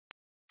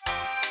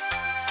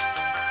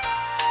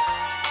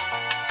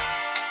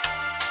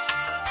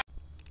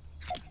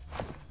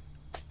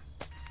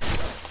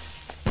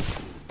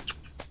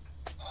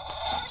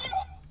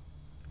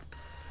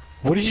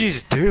What did you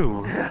just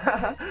do?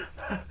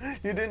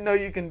 You didn't know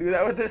you can do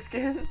that with this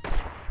skin?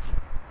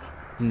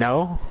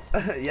 No.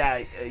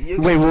 Yeah, you.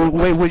 Wait,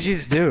 wait, what'd you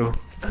just do?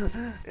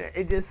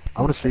 It just.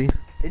 I wanna see.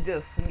 It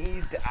just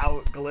sneezed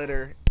out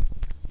glitter.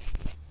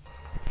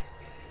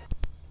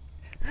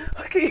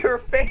 Look at your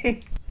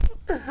face.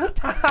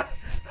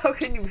 How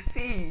can you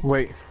see?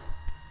 Wait.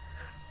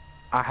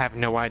 I have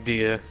no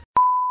idea.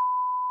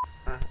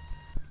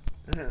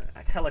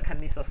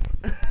 Telekinesis.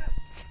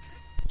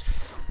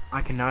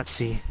 I cannot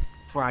see.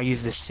 Before I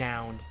use the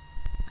sound.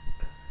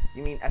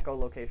 You mean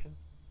echolocation?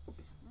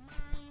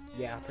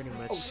 Yeah, pretty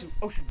much.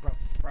 Oh shoot,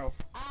 bro.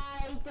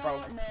 I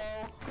don't know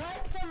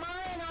what to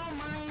mine on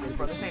mine.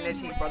 Bro, this ain't that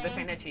cheese, bro. This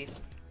ain't that cheese.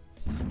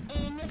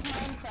 In this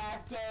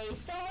Minecraft day,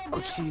 so Oh,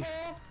 Chief.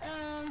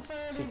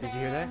 Chief, did you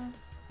hear that?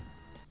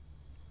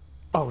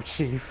 Oh,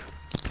 Chief.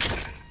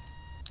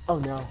 Oh,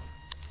 no.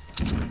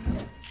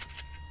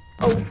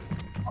 Oh.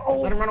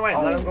 Let him run away.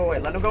 Let him go away.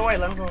 Let him go away.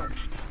 Let him go away.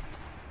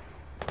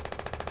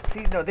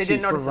 See, no, they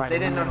didn't notice us. They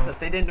didn't notice us.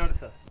 They didn't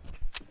notice us.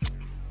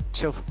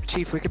 Chill,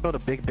 Chief, we could build a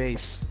big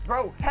base.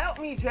 Bro, help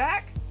me,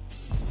 Jack.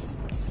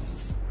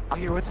 I'm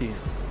here with you.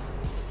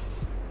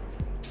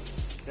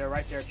 They're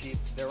right there, Chief.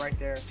 They're right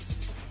there.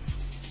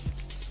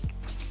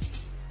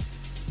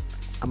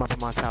 I'm up in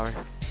my tower.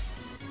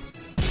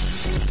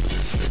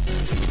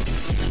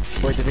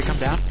 Wait, did they come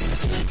down?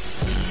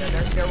 Yeah,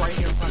 they're right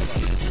here in front of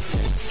us.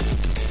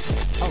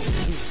 Oh,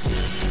 geez.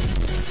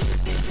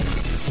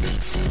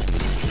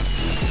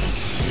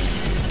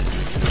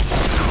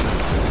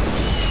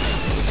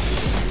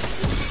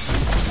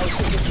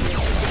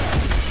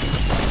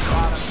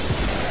 Got him.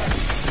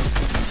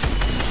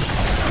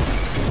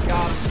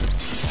 Got him.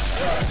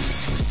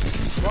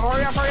 Bro,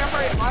 hurry up.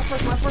 Last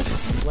person.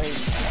 Wait,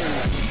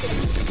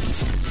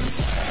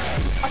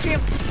 I see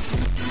him.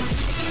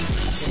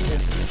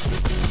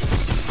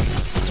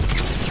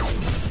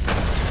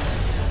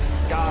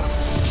 Got him.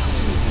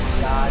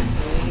 God.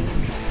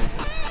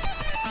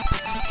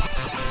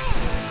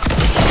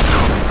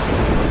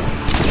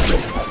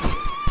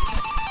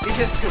 He's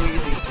just too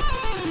easy.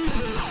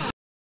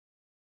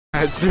 I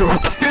had 0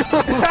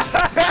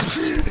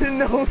 kills.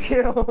 No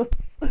kills.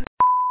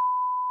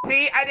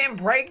 See, I didn't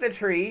break the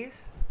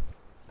trees.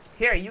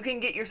 Here, you can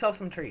get yourself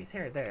some trees.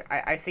 Here, there.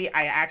 I see.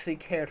 I actually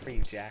cared for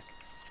you, Jack.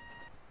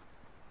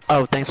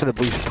 Oh, thanks for the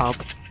bleach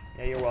pump.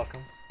 Yeah, you're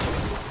welcome.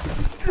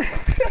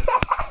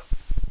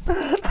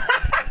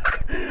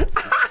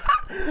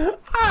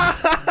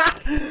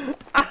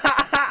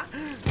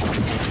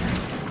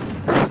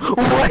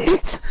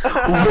 What?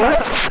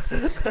 What?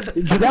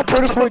 Did that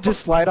protocol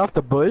just slide off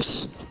the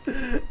bush?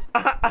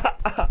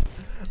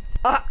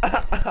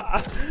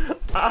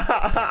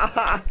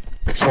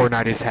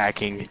 Fortnite is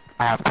hacking.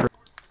 I have proof.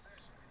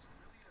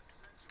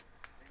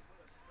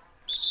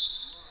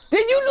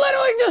 Did you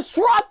literally just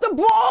drop the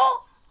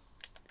ball?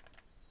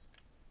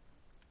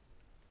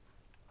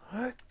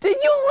 Did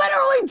you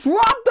literally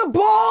drop the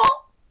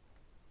ball?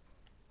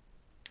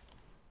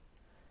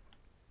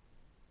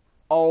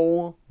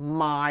 Oh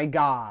my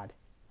god.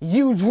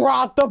 You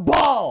dropped the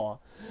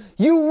ball!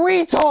 You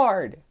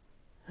retard!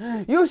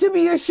 You should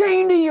be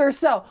ashamed of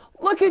yourself.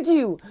 Look at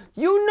you.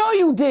 You know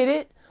you did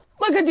it.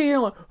 Look at you. You're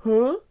like,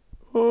 huh?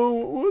 Oh,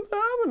 what's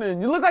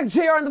happening? You look like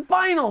JR in the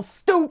finals,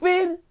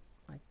 stupid.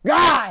 My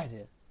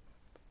god.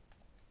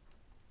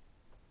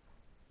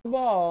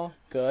 Ball.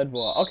 Good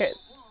ball. Okay.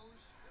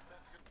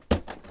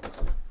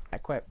 I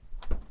quit.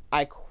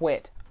 I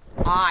quit.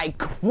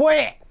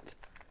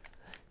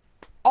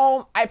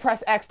 Oh, I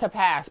press X to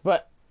pass,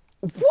 but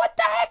what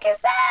the heck is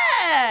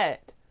that?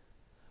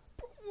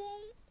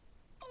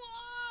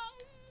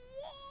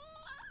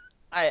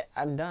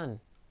 I'm done.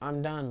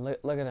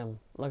 Look at him.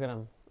 Look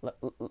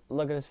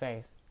at his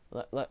face.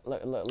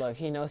 Look.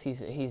 He knows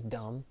he's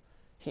dumb.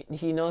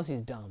 He knows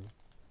he's dumb.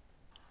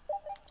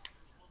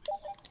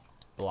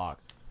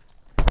 Blocked.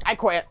 I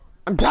quit.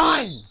 I'm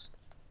done.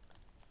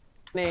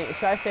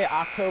 Should I say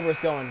October's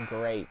going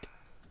great?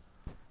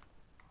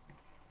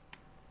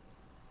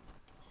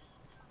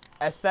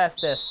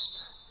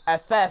 Asbestos.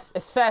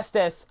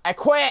 Asbestos. I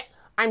quit.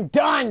 I'm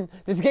done.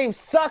 This game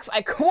sucks.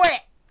 I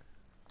quit.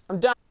 I'm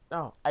done.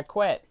 No, I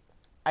quit.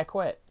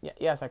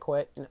 Yes, I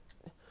quit.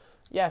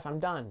 Yes, I'm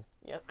done.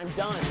 Yeah, I'm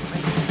done.